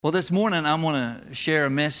Well, this morning I want to share a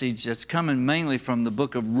message that's coming mainly from the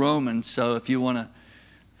book of Romans. So if you want to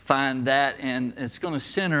find that, and it's going to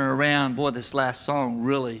center around, this last song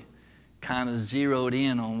really kind of zeroed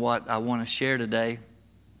in on what I want to share today.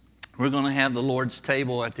 We're going to have the Lord's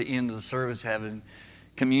table at the end of the service, having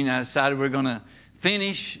communion. I decided we're going to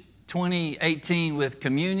finish 2018 with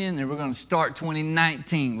communion, and we're going to start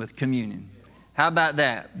 2019 with communion. How about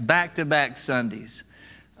that? Back-to-back Sundays.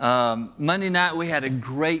 Monday night we had a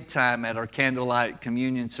great time at our candlelight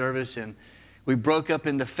communion service, and we broke up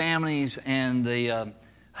into families, and the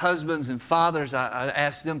husbands and fathers, I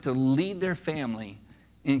asked them to lead their family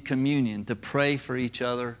in communion, to pray for each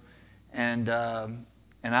other, and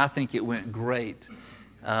I think it went great.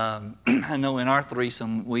 I know in our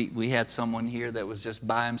threesome we had someone here that was just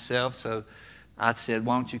by himself, so I said,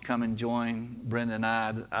 why don't you come and join Brenda and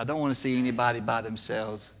I don't want to see anybody by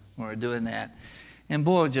themselves when we're doing that. And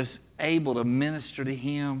just able to minister to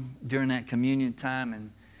him during that communion time,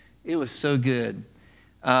 and it was so good.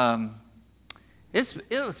 It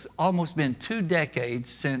was almost been 2 decades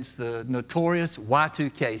since the notorious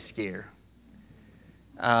Y2K scare.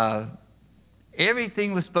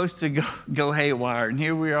 Everything was supposed to go haywire, and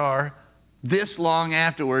here we are this long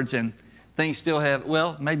afterwards, and things still have,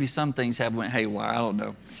 maybe some things have went haywire, I don't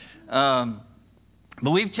know.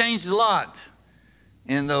 But we've changed a lot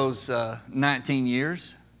in those 19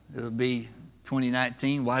 years. It'll be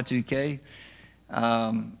 2019, Y2K.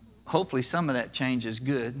 Hopefully some of that change is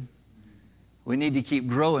good. We need to keep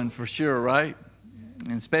growing for sure, right?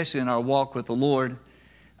 And especially in our walk with the Lord.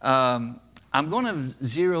 I'm going to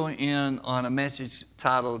zero in on a message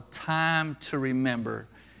titled Time to Remember.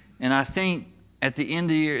 And I think at the end of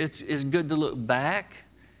the year, it's good to look back,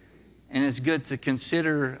 and it's good to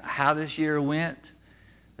consider how this year went.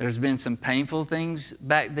 There's been some painful things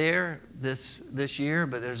back there this year,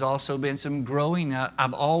 but there's also been some growing.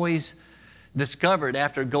 I've always discovered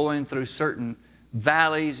after going through certain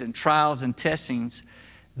valleys and trials and testings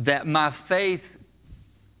that my faith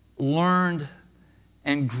learned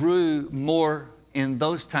and grew more in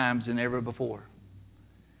those times than ever before.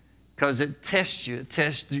 Because it tests you, it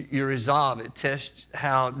tests your resolve, it tests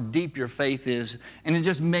how deep your faith is, and it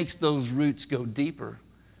just makes those roots go deeper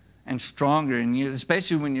and stronger in you,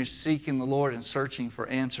 especially when you're seeking the Lord and searching for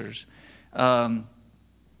answers. I'm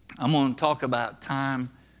going to talk about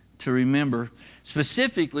time to remember,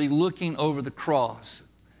 specifically looking over the cross.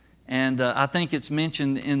 And I think it's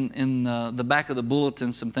mentioned in the back of the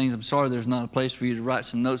bulletin, some things. I'm sorry there's not a place for you to write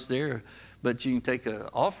some notes there, but you can take an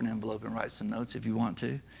offering envelope and write some notes if you want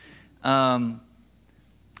to.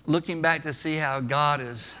 Looking back to see how God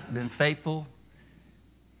has been faithful,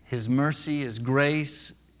 His mercy, His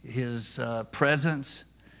grace, His presence,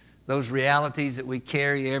 those realities that we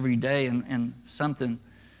carry every day, and something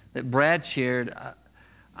that Brad shared.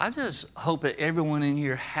 I just hope that everyone in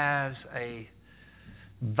here has a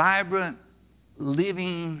vibrant,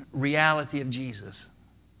 living reality of Jesus.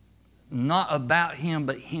 Not about Him,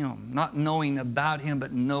 but Him. Not knowing about Him,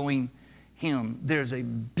 but knowing Him. There's a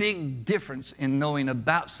big difference in knowing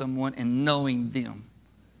about someone and knowing them.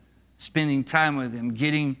 Spending time with them,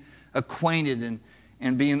 getting acquainted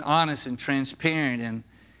and being honest and transparent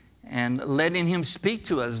and letting Him speak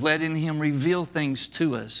to us, letting Him reveal things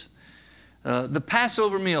to us. The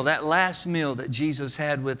Passover meal, that last meal that Jesus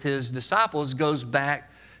had with His disciples, goes back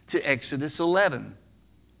to Exodus 11,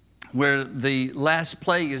 where the last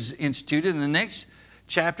plague is instituted. In the next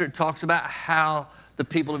chapter, it talks about how the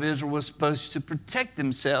people of Israel was supposed to protect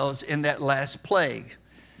themselves in that last plague.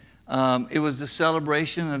 It was the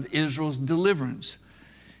celebration of Israel's deliverance.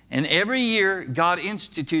 And every year, God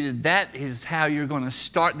instituted that is how you're going to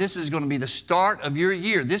start. This is going to be the start of your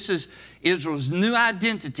year. This is Israel's new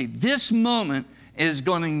identity. This moment is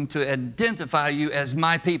going to identify you as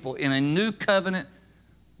my people in a new covenant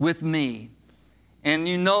with me. And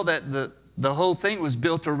you know that the whole thing was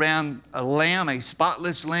built around a lamb. A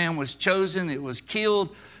spotless lamb was chosen. It was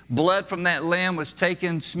killed. Blood from that lamb was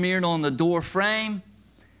taken, smeared on the door frame.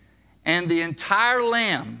 And the entire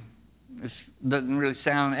lamb, this doesn't really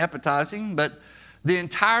sound appetizing, but the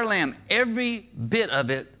entire lamb, every bit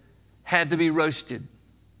of it had to be roasted.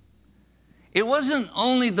 It wasn't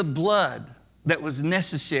only the blood that was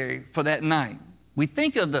necessary for that night. We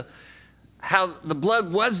think of how the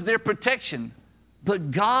blood was their protection,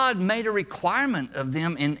 but God made a requirement of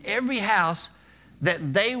them in every house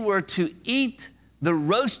that they were to eat the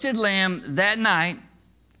roasted lamb that night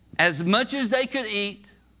as much as they could eat,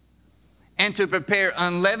 and to prepare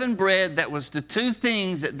unleavened bread. That was the 2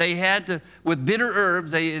 things that they had to, with bitter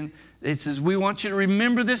herbs. It says, we want you to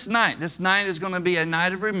remember this night. This night is going to be a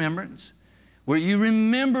night of remembrance, where you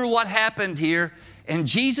remember what happened here And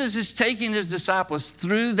Jesus is taking his disciples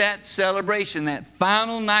through that celebration, that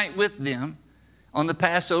final night with them on the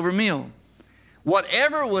Passover meal.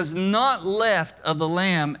 Whatever was not left of the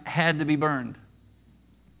lamb had to be burned.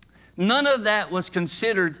 None of that was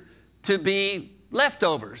considered to be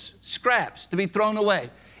leftovers, scraps, to be thrown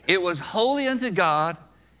away. It was holy unto God.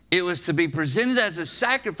 It was to be presented as a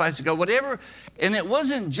sacrifice to God, whatever. And it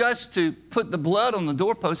wasn't just to put the blood on the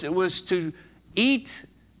doorpost. It was to eat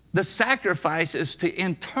the sacrifice, is to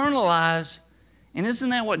internalize. And isn't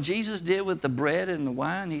that what Jesus did with the bread and the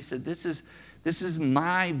wine? He said, this is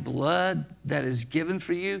my blood that is given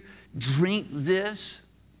for you. Drink this.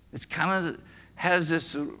 It's kind of has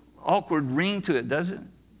this awkward ring to it, doesn't it?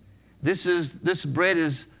 This bread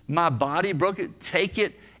is my body broken. Take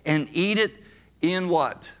it and eat it in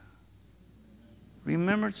what?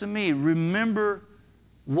 Remembrance of me. Remember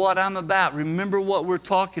what I'm about. Remember what we're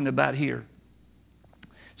talking about here.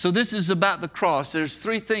 So this is about the cross. There's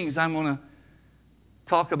three things I'm going to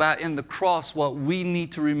talk about in the cross, what we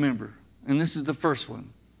need to remember. And this is the first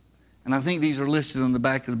one. And I think these are listed on the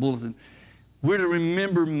back of the bulletin. We're to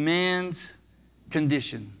remember man's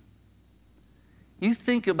condition. You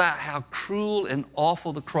think about how cruel and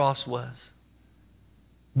awful the cross was.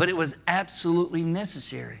 But it was absolutely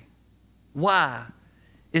necessary. Why?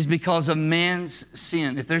 Is because of man's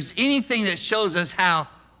sin. If there's anything that shows us how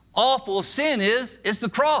awful sin is, it's the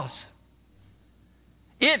cross.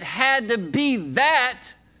 It had to be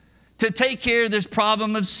that to take care of this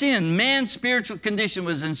problem of sin. Man's spiritual condition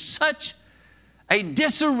was in such a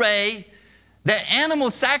disarray that animal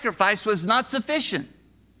sacrifice was not sufficient.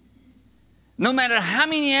 No matter how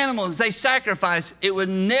many animals they sacrificed, it would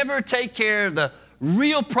never take care of the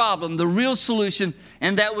real problem, the real solution,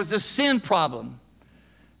 and that was the sin problem.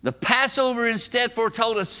 The Passover instead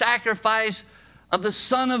foretold a sacrifice of the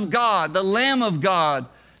Son of God, the Lamb of God,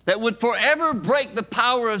 that would forever break the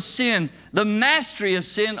power of sin, the mastery of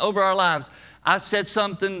sin over our lives. I said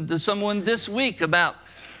something to someone this week about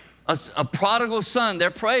a prodigal son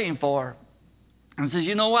they're praying for. And says,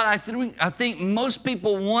 you know what, I think most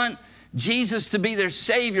people want Jesus to be their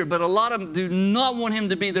Savior, but a lot of them do not want Him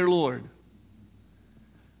to be their Lord.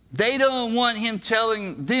 They don't want Him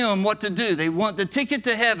telling them what to do. They want the ticket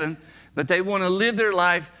to heaven, but they want to live their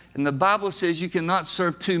life. And the Bible says you cannot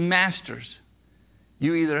serve two masters.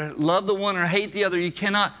 You either love the one or hate the other. You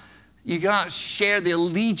cannot share the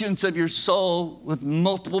allegiance of your soul with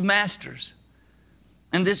multiple masters.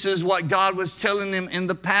 And this is what God was telling them in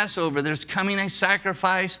the Passover. There's coming a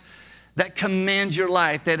sacrifice that commands your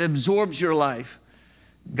life, that absorbs your life.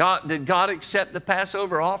 Did God accept the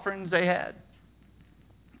Passover offerings they had?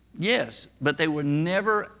 Yes, but they were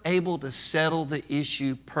never able to settle the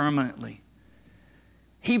issue permanently.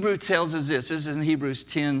 Hebrews tells us this. This is in Hebrews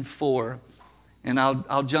 10:4. And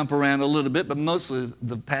I'll jump around a little bit, but mostly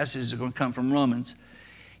the passages are going to come from Romans.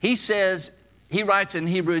 He writes in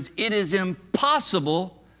Hebrews, it is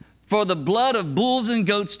impossible for the blood of bulls and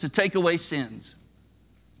goats to take away sins.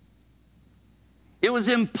 It was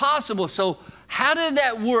impossible. So how did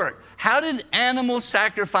that work? How did animal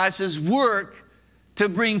sacrifices work to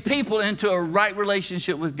bring people into a right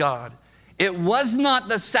relationship with God? It was not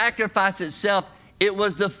the sacrifice itself. It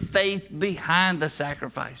was the faith behind the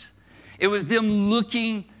sacrifice. It was them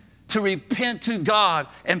looking to repent to God.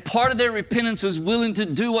 And part of their repentance was willing to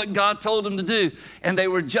do what God told them to do. And they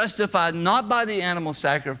were justified not by the animal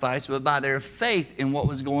sacrifice, but by their faith in what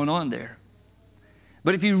was going on there.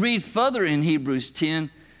 But if you read further in Hebrews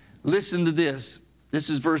 10, listen to this. This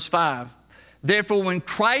is verse 5. Therefore, when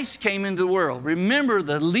Christ came into the world, remember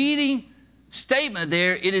the leading statement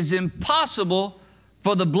there, it is impossible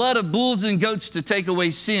for the blood of bulls and goats to take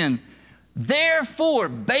away sin. Therefore,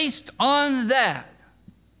 based on that,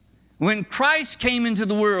 when Christ came into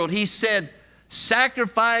the world, He said,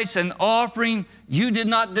 sacrifice and offering you did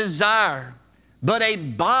not desire, but a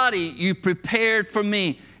body you prepared for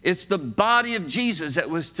me. It's the body of Jesus that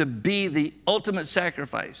was to be the ultimate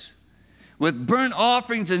sacrifice. With burnt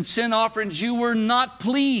offerings and sin offerings, you were not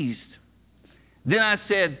pleased. Then I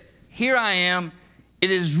said, here I am. It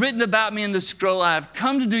is written about me in the scroll. I have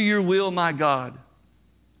come to do your will, my God.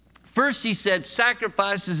 First, He said,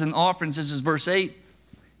 sacrifices and offerings. This is verse 8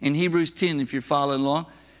 in Hebrews 10, if you're following along.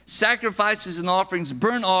 Sacrifices and offerings,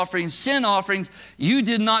 burnt offerings, sin offerings, you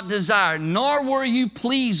did not desire, nor were you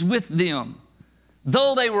pleased with them,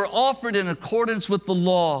 though they were offered in accordance with the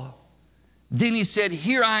law. Then He said,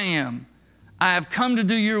 here I am. I have come to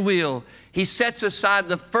do your will. He sets aside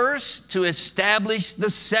the first to establish the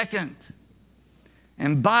second.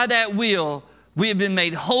 And by that will, we have been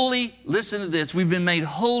made holy. Listen to this. We've been made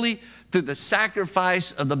holy through the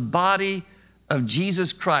sacrifice of the body of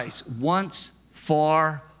Jesus Christ once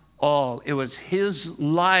for all. It was his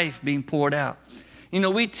life being poured out. You know,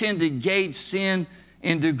 we tend to gauge sin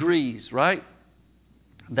in degrees, right?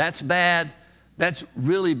 That's bad. That's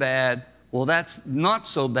really bad. Well, that's not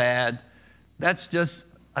so bad. That's just,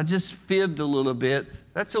 I just fibbed a little bit.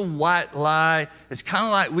 That's a white lie. It's kind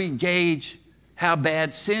of like we gauge how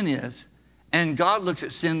bad sin is. And God looks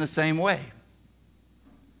at sin the same way.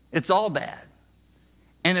 It's all bad.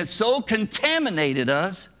 And it so contaminated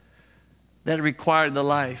us that it required the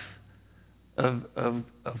life of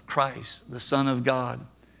Christ, the Son of God.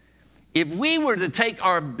 If we were to take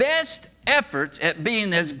our best efforts at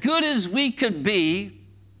being as good as we could be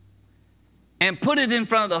and put it in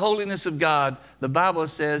front of the holiness of God, the Bible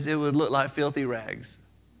says it would look like filthy rags.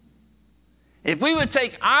 If we would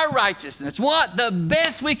take our righteousness, the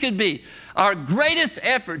best we could be, our greatest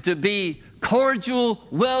effort to be cordial,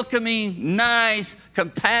 welcoming, nice,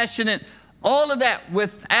 compassionate, all of that,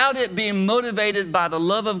 without it being motivated by the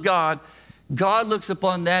love of God, God looks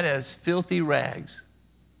upon that as filthy rags.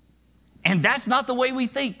 And that's not the way we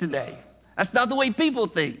think today. That's not the way people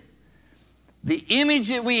think. The image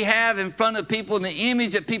that we have in front of people and the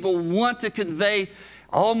image that people want to convey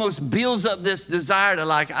almost builds up this desire to,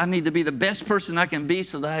 like, I need to be the best person I can be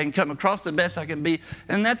so that I can come across the best I can be.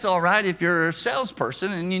 And that's all right if you're a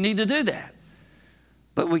salesperson and you need to do that.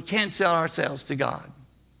 But we can't sell ourselves to God.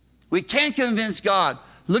 We can't convince God,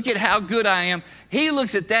 look at how good I am. He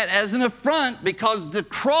looks at that as an affront because the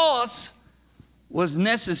cross was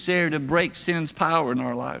necessary to break sin's power in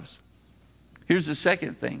our lives. Here's the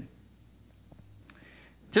second thing.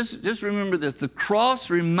 Just remember this. The cross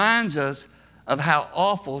reminds us of how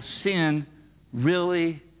awful sin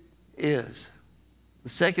really is. The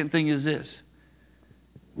second thing is this.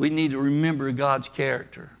 We need to remember God's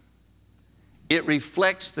character. It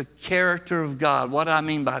reflects the character of God. What do I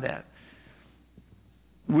mean by that?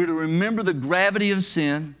 We're to remember the gravity of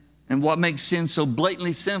sin, and what makes sin so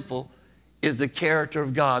blatantly sinful is the character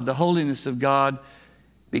of God, the holiness of God,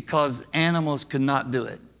 because animals could not do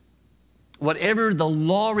it. Whatever the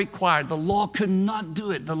law required, the law could not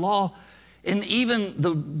do it. The law, and even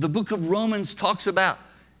the book of Romans talks about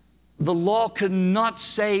the law could not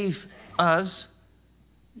save us.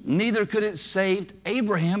 Neither could it save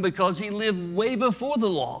Abraham because he lived way before the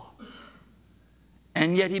law.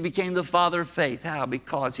 And yet he became the father of faith. How?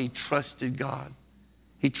 Because he trusted God.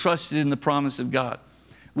 He trusted in the promise of God.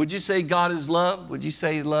 Would you say God is love? Would you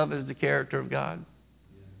say love is the character of God?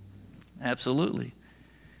 Absolutely.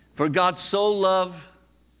 For God so loved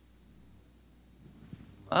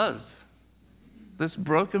us, this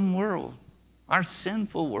broken world, our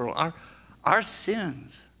sinful world, our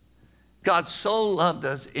sins. God so loved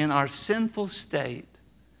us in our sinful state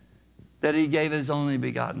that he gave his only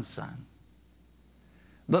begotten Son.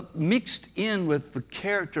 But mixed in with the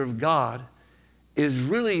character of God is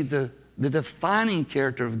really the defining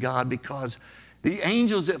character of God, because the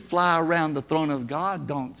angels that fly around the throne of God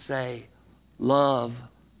don't say, love,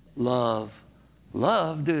 love,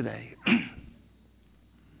 love, do they?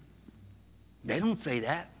 They don't say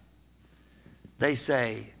that. They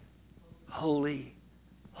say, holy,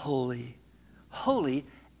 holy, holy,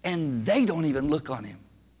 and they don't even look on him.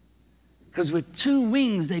 Because with two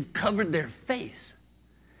wings, they've covered their face.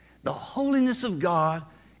 The holiness of God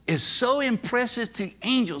is so impressive to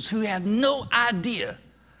angels who have no idea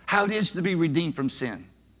how it is to be redeemed from sin,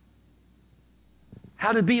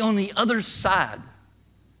 how to be on the other side.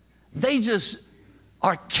 They just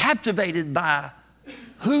are captivated by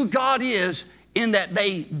who God is, in that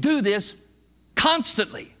they do this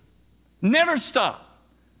constantly, never stop.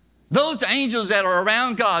 Those angels that are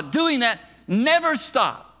around God doing that never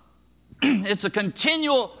stop. It's a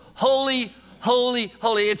continual holy, holy,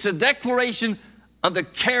 holy. It's a declaration of the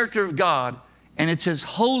character of God, and it's his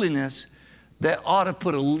holiness that ought to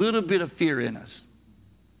put a little bit of fear in us.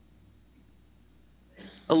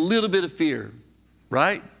 A little bit of fear,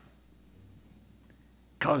 right?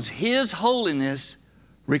 Because his holiness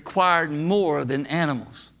required more than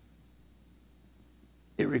animals.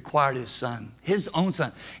 It required his Son, his own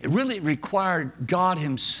Son. It really required God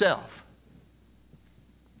himself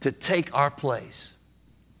to take our place.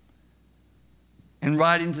 In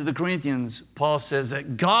writing to the Corinthians, Paul says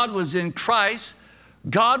that God was in Christ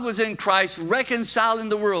reconciling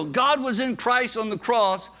the world. God was in Christ on the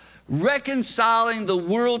cross reconciling the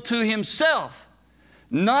world to himself,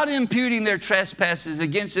 not imputing their trespasses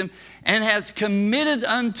against him, and has committed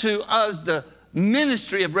unto us the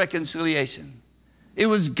ministry of reconciliation. It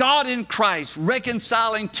was God in Christ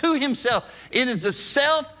reconciling to himself. It is the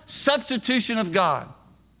self-substitution of God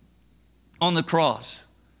on the cross.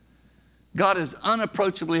 God is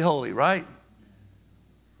unapproachably holy, right?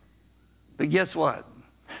 But guess what?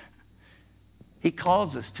 He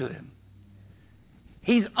calls us to him.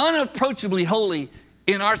 He's unapproachably holy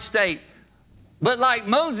in our state. But like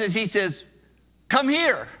Moses, he says, come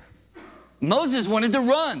here. Moses wanted to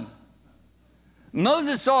run.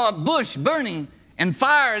 Moses saw a bush burning and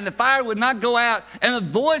fire, and the fire would not go out. And a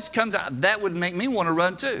voice comes out. That would make me want to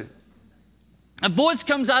run too. A voice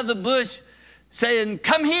comes out of the bush saying,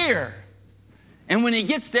 come here. And when he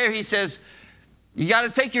gets there, he says, you got to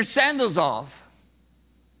take your sandals off.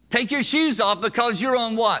 Take your shoes off because you're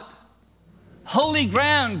on what? Holy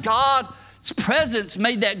ground. God's presence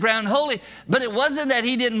made that ground holy. But it wasn't that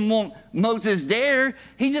he didn't want Moses there.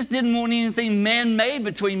 He just didn't want anything man-made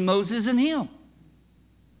between Moses and him.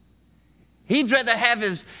 He'd rather have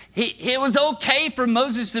it was okay for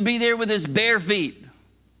Moses to be there with his bare feet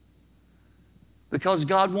because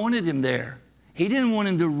God wanted him there. He didn't want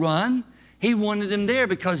him to run. He wanted him there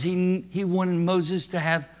because he wanted Moses to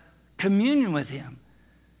have communion with him.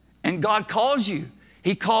 And God calls you.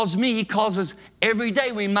 He calls me. He calls us every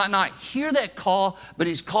day. We might not hear that call, but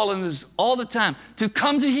he's calling us all the time to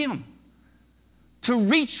come to him, to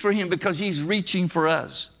reach for him because he's reaching for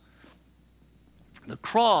us. The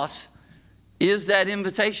cross is that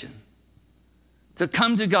invitation to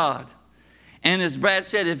come to God. And as Brad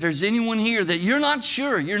said, if there's anyone here that you're not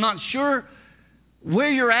sure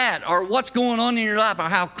where you're at or what's going on in your life or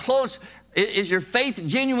how close, is your faith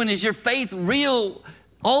genuine? Is your faith real?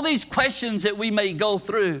 All these questions that we may go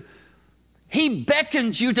through, he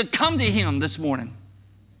beckons you to come to him this morning.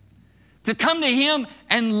 To come to him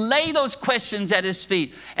and lay those questions at his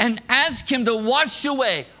feet and ask him to wash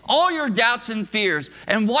away all your doubts and fears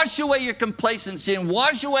and wash away your complacency and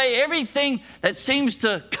wash away everything that seems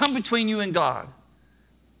to come between you and God,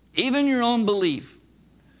 even your own belief.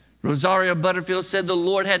 Rosaria Butterfield said the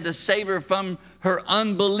Lord had to save her from her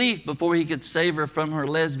unbelief before he could save her from her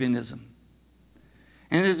lesbianism.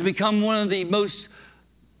 And it has become one of the most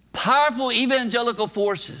powerful evangelical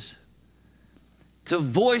forces to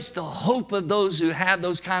voice the hope of those who have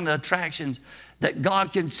those kind of attractions that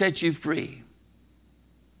God can set you free.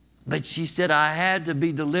 But she said, I had to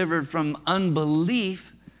be delivered from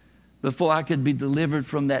unbelief before I could be delivered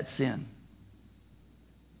from that sin.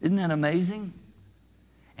 Isn't that amazing?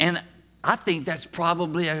 And I think that's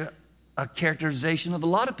probably a characterization of a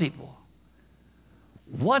lot of people.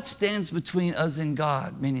 What stands between us and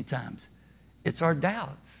God many times? It's our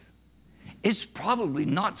doubts. It's probably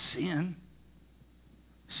not sin.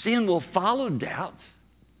 Sin will follow doubts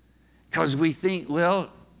because we think,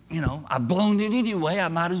 well, I've blown it anyway. I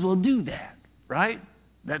might as well do that, right?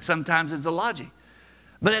 That sometimes is the logic.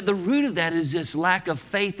 But at the root of that is this lack of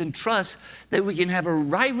faith and trust that we can have a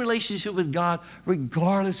right relationship with God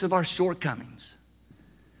regardless of our shortcomings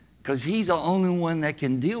because he's the only one that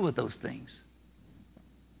can deal with those things.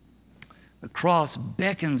 The cross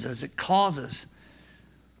beckons us. It calls us.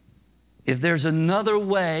 If there was another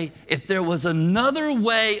way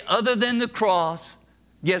other than the cross,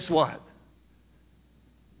 guess what?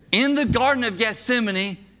 In the Garden of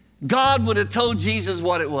Gethsemane, God would have told Jesus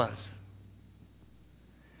what it was.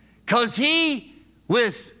 Because he,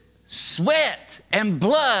 with sweat and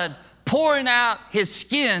blood pouring out his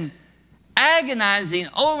skin, agonizing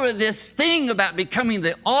over this thing about becoming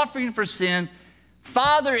the offering for sin,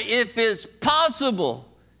 Father, if it's possible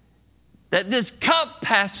that this cup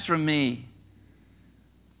pass from me,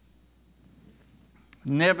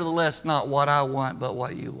 nevertheless, not what I want, but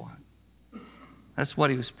what you want. That's what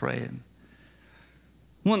he was praying.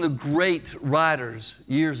 One of the great writers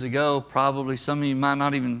years ago, probably some of you might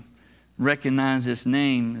not even recognize this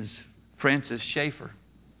name, is Francis Schaeffer.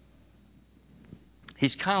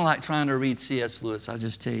 He's kind of like trying to read C.S. Lewis, I'll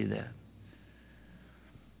just tell you that.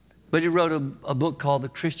 But he wrote a book called The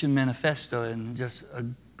Christian Manifesto, and just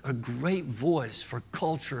a great voice for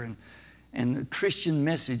culture and the Christian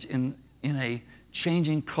message in a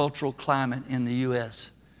changing cultural climate in the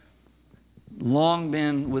U.S. Long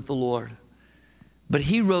been with the Lord. But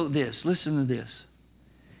he wrote this, listen to this.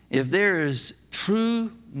 If there is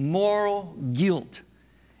true moral guilt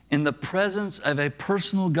in the presence of a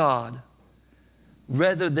personal God,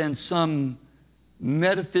 rather than some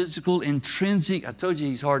metaphysical, intrinsic, I told you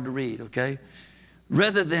he's hard to read, okay?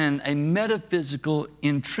 Rather than a metaphysical,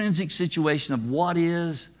 intrinsic situation of what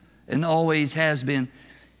is and always has been,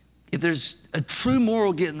 if there's a true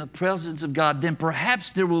moral guilt in the presence of God, then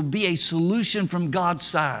perhaps there will be a solution from God's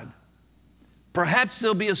side. Perhaps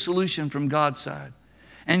there'll be a solution from God's side.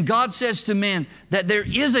 And God says to man that there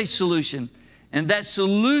is a solution, and that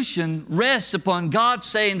solution rests upon God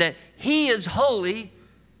saying that he is holy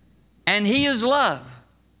and he is love.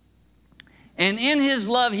 And in his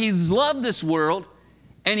love, he's loved this world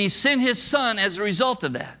And He sent His Son as a result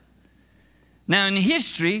of that. Now in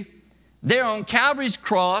history, there on Calvary's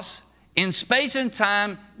cross, in space and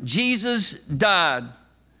time, Jesus died.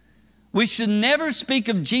 We should never speak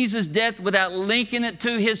of Jesus' death without linking it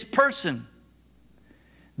to His person.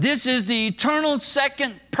 This is the eternal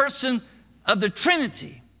second person of the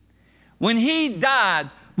Trinity. When He died,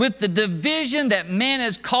 with the division that man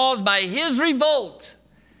has caused by his revolt,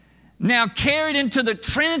 now carried into the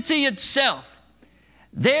Trinity itself,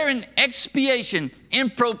 there in expiation, in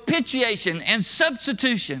propitiation and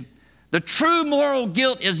substitution, the true moral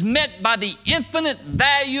guilt is met by the infinite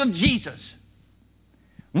value of Jesus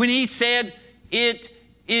when He said, "It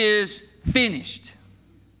is finished."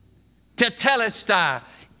 Tetelestai.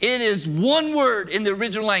 It is one word in the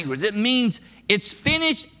original language. It means it's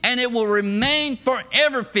finished and it will remain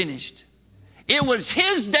forever finished. It was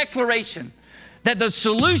His declaration that the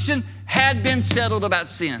solution had been settled about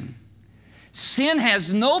sin. Sin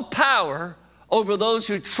has no power over those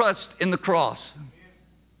who trust in the cross.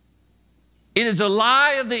 It is a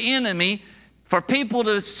lie of the enemy for people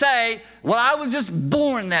to say, "Well, I was just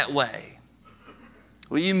born that way."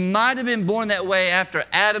 Well, you might have been born that way after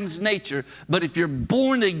Adam's nature, but if you're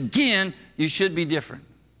born again, you should be different.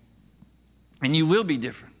 And you will be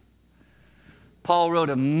different. Paul wrote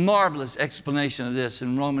a marvelous explanation of this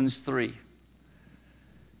in Romans 3.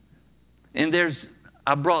 And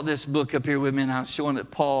I brought this book up here with me, and I was showing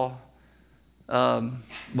it Paul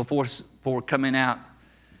before coming out.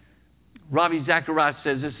 Ravi Zacharias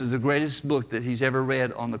says this is the greatest book that he's ever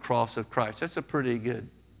read on the cross of Christ. That's a pretty good,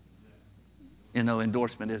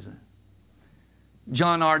 endorsement, isn't it?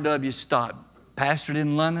 John R.W. Stott, pastored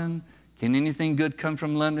in London. Can anything good come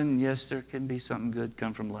from London? Yes, there can be something good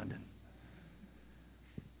come from London.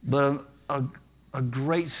 But a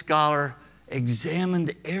great scholar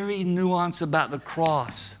examined every nuance about the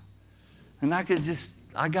cross. And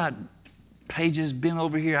I got pages bent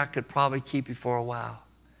over here I could probably keep you for a while.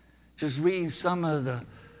 Just reading some of the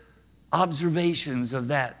observations of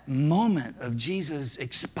that moment of Jesus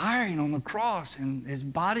expiring on the cross and His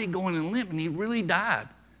body going in limp, and He really died.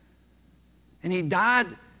 And He died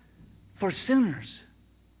for sinners.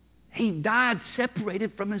 He died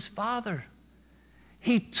separated from His Father.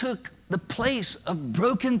 He took the place of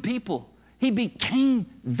broken people. He became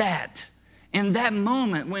that in that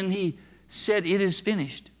moment when He said, "It is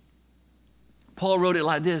finished." Paul wrote it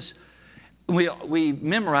like this. We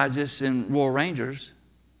memorized this in Royal Rangers.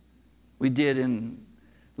 We did in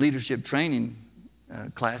leadership training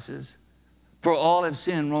classes. For all have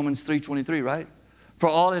sinned, Romans 3:23, right? For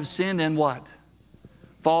all have sinned and what?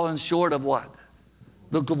 Fallen short of what?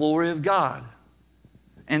 The glory of God.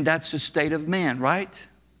 And that's the state of man, right?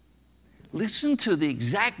 Listen to the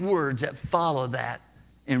exact words that follow that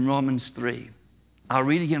in Romans 3. I'll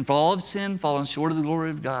read again. For all have sinned, fallen short of the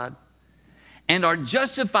glory of God, and are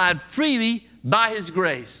justified freely by His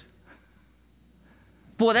grace.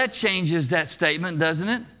 Boy, that changes that statement, doesn't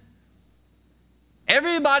it?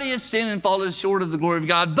 Everybody has sinned and fallen short of the glory of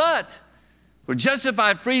God, but we're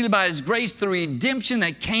justified freely by His grace through redemption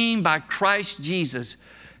that came by Christ Jesus.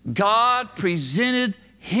 God presented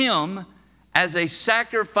Him as a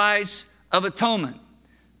sacrifice of atonement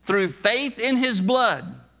through faith in His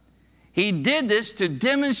blood. He did this to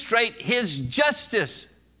demonstrate His justice.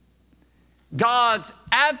 God's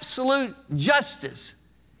absolute justice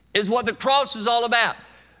is what the cross is all about.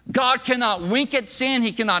 God cannot wink at sin.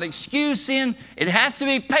 He cannot excuse sin. It has to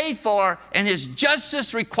be paid for, and His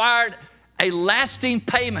justice required a lasting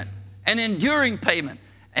payment, an enduring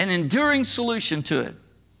solution to it.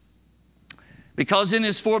 Because in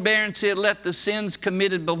His forbearance He had left the sins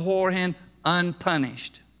committed beforehand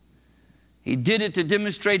unpunished. He did it to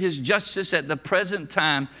demonstrate His justice at the present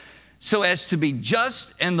time, so as to be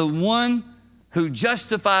just and the one who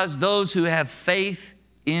justifies those who have faith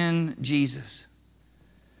in Jesus.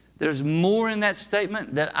 There's more in that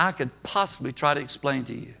statement that I could possibly try to explain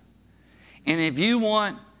to you. And if you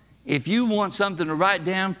want something to write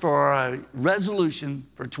down for a resolution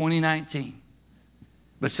for 2019,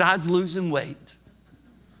 besides losing weight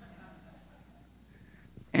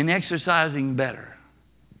and exercising better,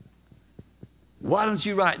 why don't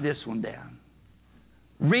you write this one down?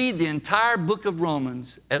 Read the entire book of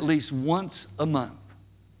Romans at least once a month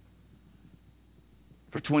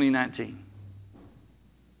for 2019.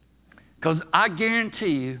 Because I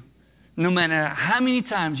guarantee you, no matter how many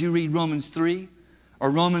times you read Romans 3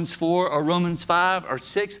 or Romans 4 or Romans 5 or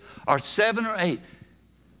 6 or 7 or 8,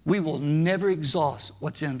 we will never exhaust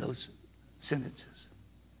what's in those sentences.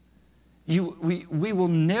 We will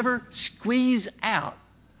never squeeze out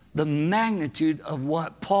the magnitude of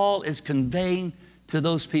what Paul is conveying to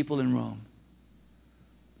those people in Rome.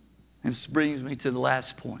 And this brings me to the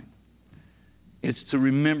last point. It's to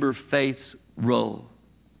remember faith's role.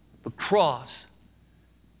 The cross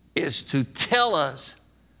is to tell us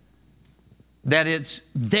that it's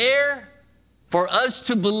there for us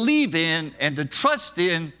to believe in and to trust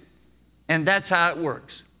in, and that's how it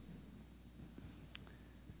works.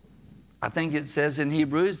 I think it says in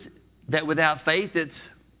Hebrews that without faith it's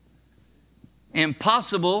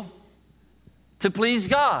impossible to please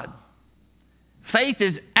God. Faith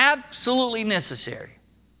is absolutely necessary.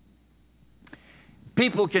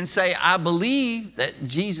 People can say, I believe that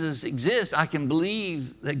Jesus exists. I can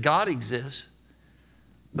believe that God exists.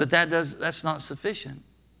 But that's not sufficient.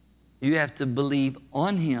 You have to believe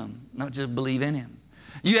on Him, not just believe in Him.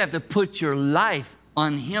 You have to put your life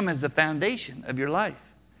on Him as the foundation of your life.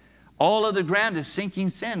 All of the ground is sinking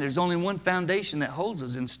sand. There's only one foundation that holds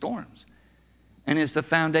us in storms, and it's the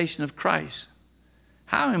foundation of Christ.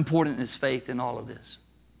 How important is faith in all of this?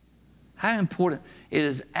 How important? It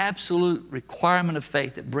is absolute requirement of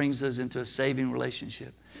faith that brings us into a saving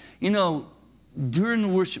relationship. You know, during the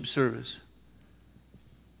worship service,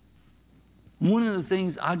 one of the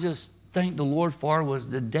things I just thanked the Lord for was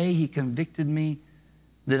the day He convicted me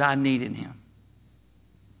that I needed Him.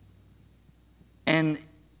 And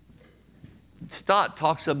Stott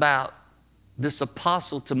talks about this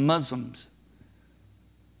apostle to Muslims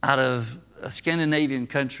out of a Scandinavian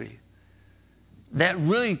country that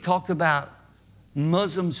really talked about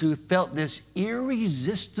Muslims who felt this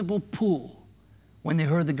irresistible pull when they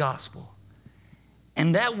heard the gospel.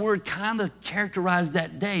 And that word kind of characterized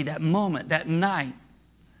that day, that moment, that night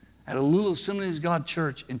at a little Assemblies of God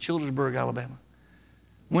church in Childersburg, Alabama,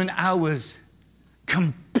 when I was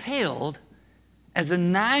compelled as a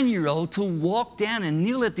 9-year-old to walk down and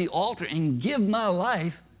kneel at the altar and give my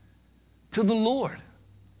life to the Lord,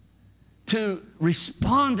 to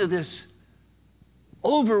respond to this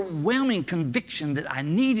overwhelming conviction that I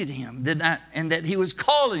needed Him, and that He was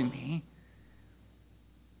calling me.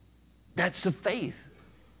 That's the faith.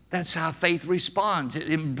 That's how faith responds. It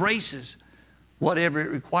embraces whatever it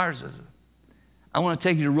requires of it. I want to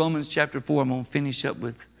take you to Romans chapter 4. I'm going to finish up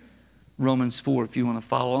with Romans 4 if you want to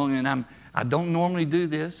follow along. And I don't normally do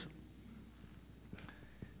this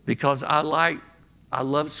because I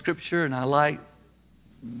love Scripture and I like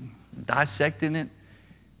dissecting it.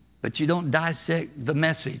 But you don't dissect the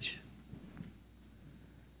message.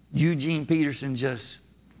 Eugene Peterson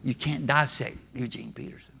you can't dissect Eugene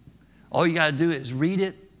Peterson. All you got to do is read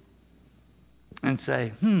it and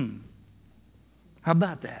say, how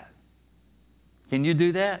about that? Can you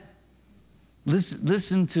do that?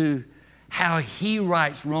 Listen to how he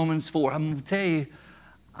writes Romans 4. I'm going to tell you,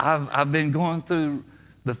 I've been going through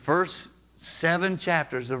the first 7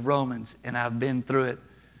 chapters of Romans, and I've been through it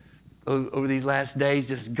over these last days,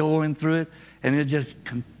 just going through it, and it just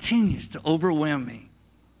continues to overwhelm me.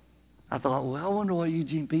 I thought, well, I wonder what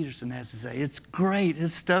Eugene Peterson has to say. It's great.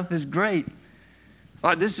 His stuff is great. All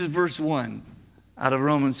right, this is verse 1 out of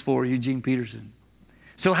Romans 4, Eugene Peterson.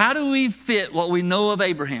 So how do we fit what we know of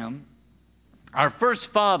Abraham, our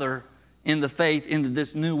first father in the faith, into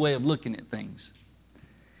this new way of looking at things?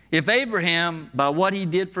 If Abraham, by what he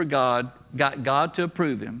did for God, got God to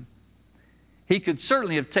approve him, he could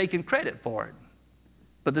certainly have taken credit for it.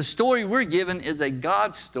 But the story we're given is a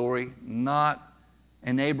God story, not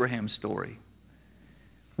an Abraham story.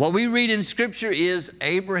 What we read in Scripture is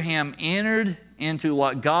Abraham entered into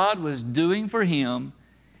what God was doing for him,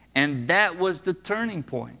 and that was the turning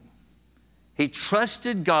point. He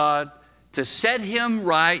trusted God to set him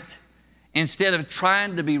right instead of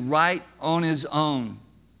trying to be right on his own.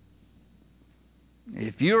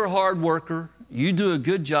 If you're a hard worker, you do a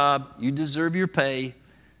good job, you deserve your pay,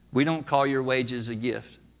 we don't call your wages a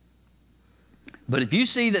gift. But if you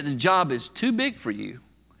see that the job is too big for you,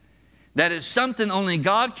 that it's something only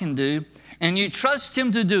God can do, and you trust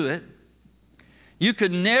Him to do it, you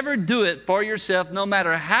could never do it for yourself no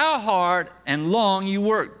matter how hard and long you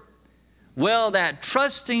work. Well, that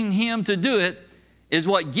trusting Him to do it is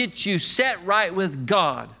what gets you set right with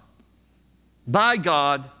God. By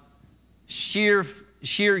God, sheer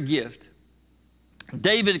gift.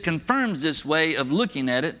 David confirms this way of looking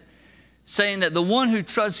at it, saying that the one who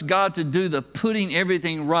trusts God to do the putting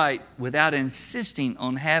everything right without insisting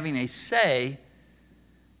on having a say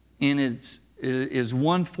in it is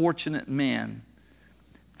one fortunate man.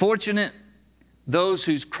 Fortunate those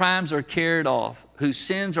whose crimes are carried off, whose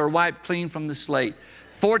sins are wiped clean from the slate.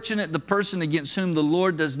 Fortunate the person against whom the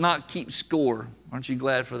Lord does not keep score. Aren't you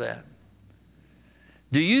glad for that?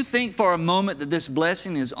 Do you think for a moment that this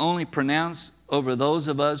blessing is only pronounced over those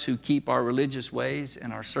of us who keep our religious ways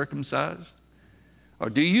and are circumcised? Or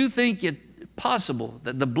do you think it possible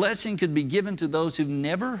that the blessing could be given to those who've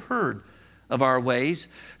never heard of our ways,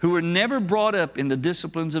 who were never brought up in the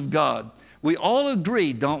disciplines of God? We all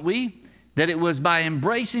agree, don't we, that it was by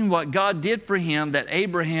embracing what God did for him that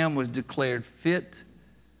Abraham was declared fit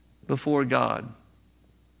before God.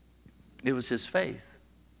 It was his faith.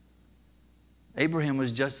 Abraham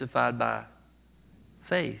was justified by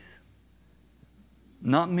faith,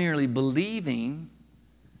 not merely believing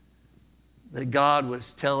that God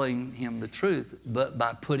was telling him the truth, but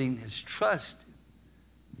by putting his trust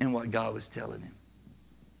in what God was telling him.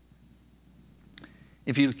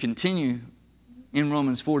 If you continue in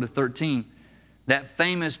Romans 4-13, that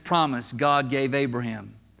famous promise God gave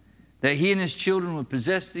Abraham, that he and his children would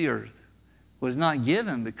possess the earth, was not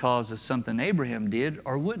given because of something Abraham did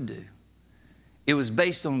or would do. It was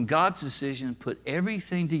based on God's decision to put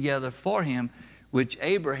everything together for him, which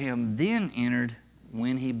Abraham then entered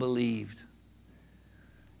when he believed.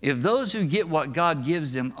 If those who get what God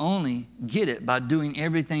gives them only get it by doing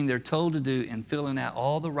everything they're told to do and filling out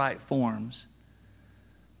all the right forms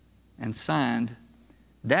and signed,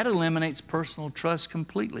 that eliminates personal trust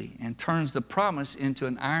completely and turns the promise into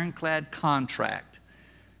an ironclad contract.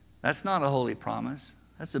 That's not a holy promise.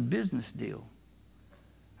 That's a business deal.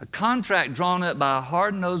 A contract drawn up by a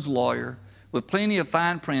hard-nosed lawyer with plenty of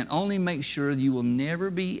fine print only makes sure you will never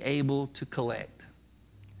be able to collect.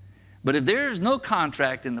 But if there is no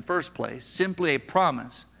contract in the first place, simply a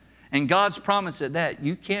promise, and God's promise at that,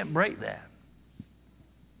 you can't break that.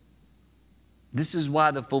 This is why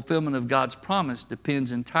the fulfillment of God's promise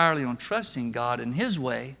depends entirely on trusting God in His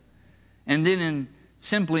way and then in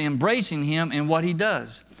simply embracing Him in what He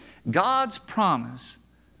does. God's promise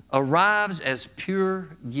arrives as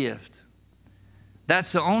pure gift.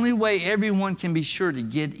 That's the only way everyone can be sure to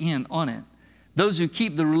get in on it. Those who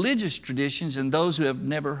keep the religious traditions and those who have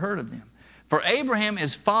never heard of them. For Abraham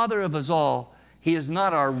is father of us all. He is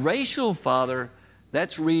not our racial father.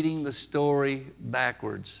 That's reading the story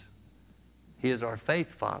backwards. He is our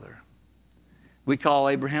faith father. We call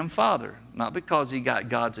Abraham father, not because he got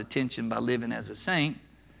God's attention by living as a saint,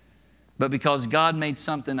 but because God made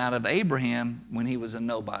something out of Abraham when he was a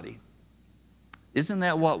nobody. Isn't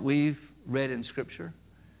that what we've read in Scripture?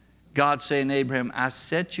 God saying to Abraham, I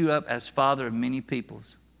set you up as father of many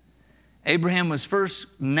peoples. Abraham was first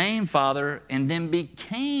named father and then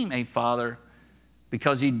became a father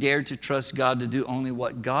because he dared to trust God to do only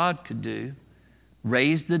what God could do.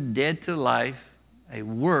 Raise the dead to life. A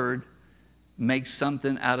word makes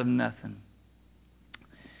something out of nothing.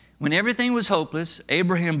 When everything was hopeless,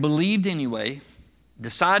 Abraham believed anyway,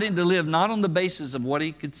 deciding to live not on the basis of what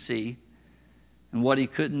he could see and what he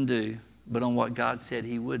couldn't do, but on what God said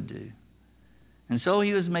he would do. And so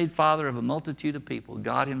he was made father of a multitude of people.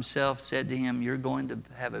 God himself said to him, you're going to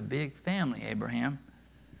have a big family, Abraham.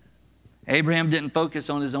 Abraham didn't focus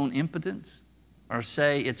on his own impotence or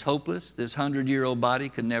say it's hopeless. This 100-year-old body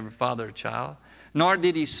could never father a child. Nor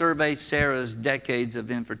did he survey Sarah's decades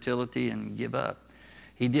of infertility and give up.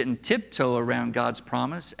 He didn't tiptoe around God's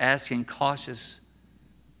promise, asking cautious,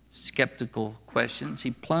 skeptical questions.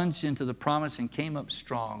 He plunged into the promise and came up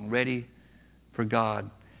strong, ready for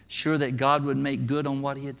God, sure that God would make good on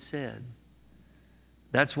what he had said.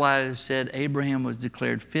 That's why it said Abraham was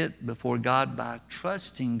declared fit before God by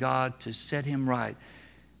trusting God to set him right.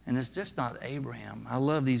 And it's just not Abraham. I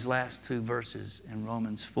love these last two verses in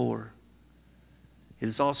Romans 4. It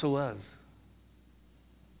is also us.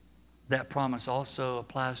 That promise also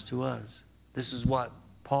applies to us. This is what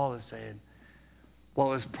Paul is saying. What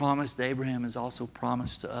was promised to Abraham is also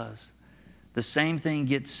promised to us. The same thing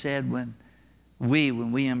gets said when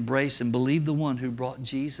we embrace and believe the one who brought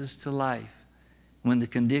Jesus to life when the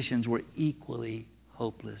conditions were equally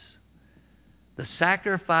hopeless. The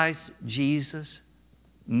sacrifice Jesus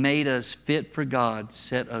made us fit for God,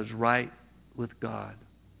 set us right with God.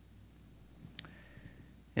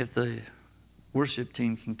 If the worship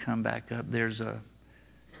team can come back up, there's a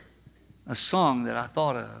song that I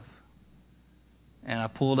thought of, and I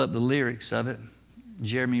pulled up the lyrics of it.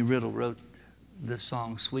 Jeremy Riddle wrote this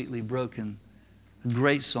song, Sweetly Broken, a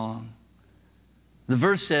great song. The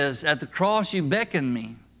verse says, at the cross you beckon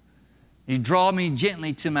me, you draw me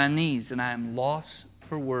gently to my knees, and I am lost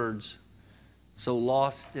for words, so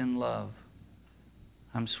lost in love.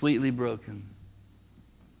 I'm sweetly broken,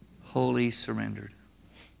 wholly surrendered.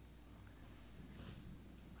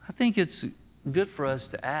 I think it's good for us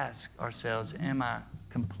to ask ourselves, am I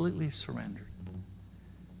completely surrendered?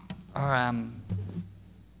 Or I'm,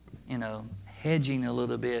 hedging a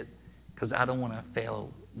little bit because I don't want to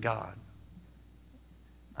fail God.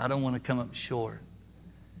 I don't want to come up short.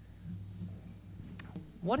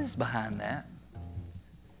 What is behind that?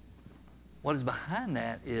 what is behind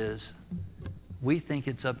that is we think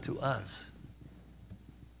it's up to us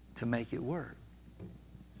to make it work.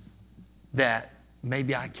 That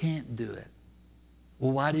maybe I can't do it.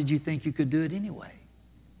 Well, why did you think you could do it anyway?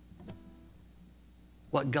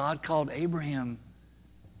 What God called Abraham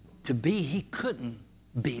to be, he couldn't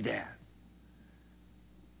be that.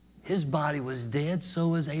 His body was dead, so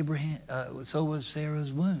was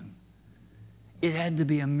Sarah's womb. It had to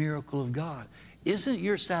be a miracle of God. Isn't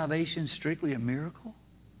your salvation strictly a miracle?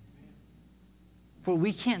 For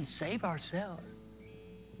we can't save ourselves.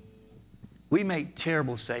 We make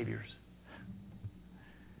terrible saviors.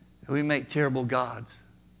 We make terrible gods.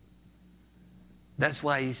 That's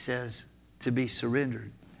why he says to be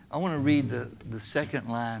surrendered. I want to read the second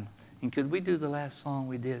line. And could we do the last song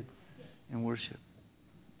we did in worship?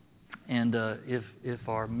 And if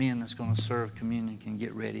our men that's going to serve communion can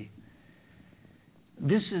get ready.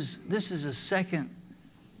 This is a second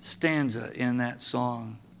stanza in that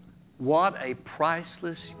song. What a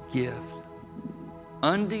priceless gift,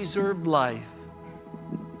 undeserved life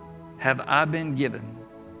have I been given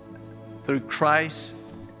through Christ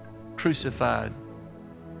crucified.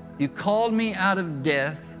 You called me out of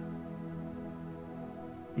death.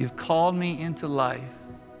 You've called me into life.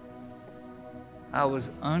 I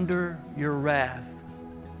was under your wrath.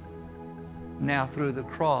 Now through the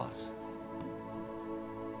cross,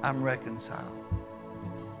 I'm reconciled.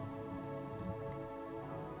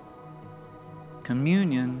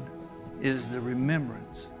 Communion is the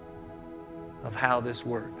remembrance of how this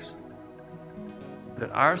works.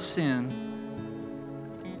 That our sin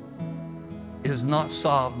is not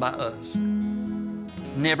solved by us.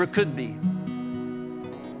 Never could be.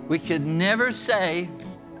 We could never say,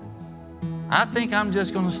 I think I'm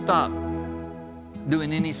just going to stop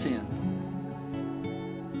doing any sin.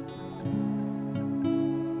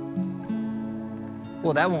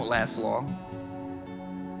 Well, that won't last long.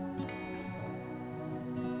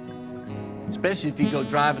 Especially if you go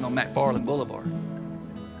driving on McFarland Boulevard.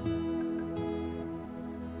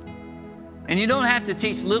 And you don't have to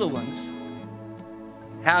teach little ones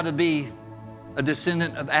how to be a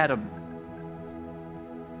descendant of Adam.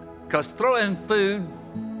 Because throwing food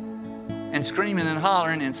and screaming and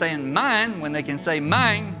hollering and saying mine when they can say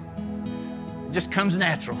mine, it just comes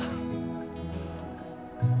natural.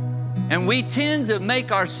 And we tend to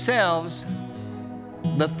make ourselves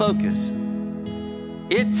the focus.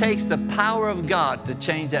 It takes the power of God to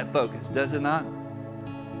change that focus, does it not?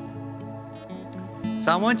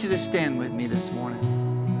 So I want you to stand with me this morning.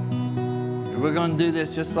 We're going to do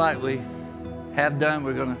this just like we have done.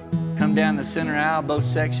 We're going to come down the center aisle, both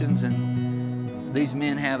sections, and these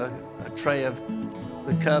men have a tray of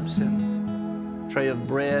the cups and a tray of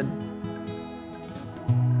bread.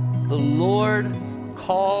 The Lord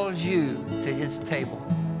calls you to His table.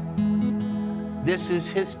 This is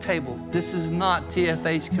His table. This is not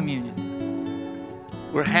TFA's communion.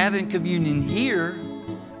 We're having communion here.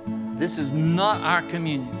 This is not our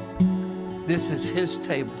communion. This is His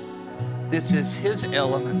table. This is His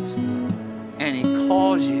elements. And He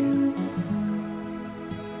calls you.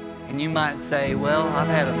 And you might say, well, I've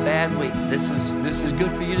had a bad week. This is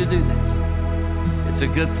good for you to do this. It's a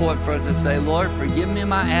good point for us to say, Lord, forgive me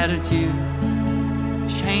my attitude.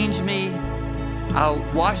 Change me. I'll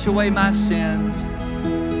wash away my sins.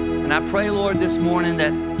 And I pray, Lord, this morning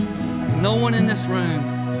that no one in this room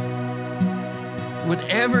would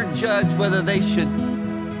ever judge whether they should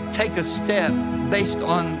take a step based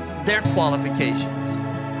on their qualifications.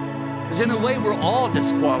 Because in a way, we're all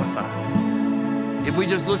disqualified. If we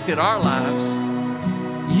just looked at our lives,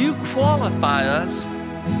 you qualify us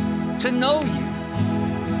to know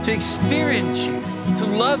you, to experience you, to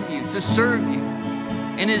love you, to serve you.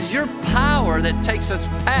 And it's your power that takes us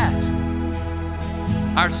past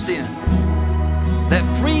our sin, that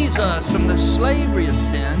frees us from the slavery of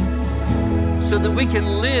sin so that we can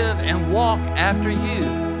live and walk after you.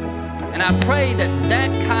 And I pray that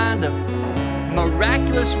that kind of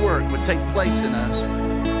miraculous work would take place in us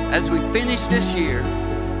as we finish this year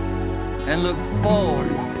and look forward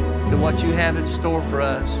to what you have in store for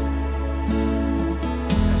us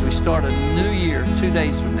as we start a new year 2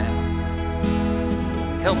 days from now.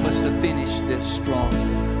 Help us to finish this strong.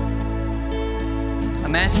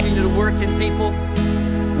 I'm asking you to work in people,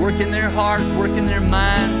 work in their heart, work in their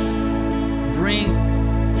minds, bring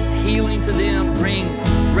healing to them, bring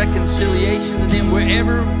reconciliation to them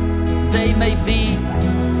wherever they may be.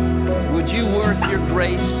 Would you work your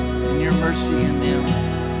grace and your mercy in them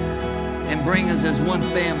and bring us as one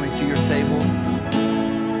family to your table?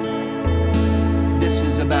 This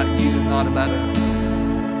is about you, not about us.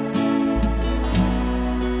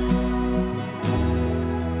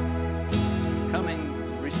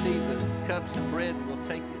 some bread.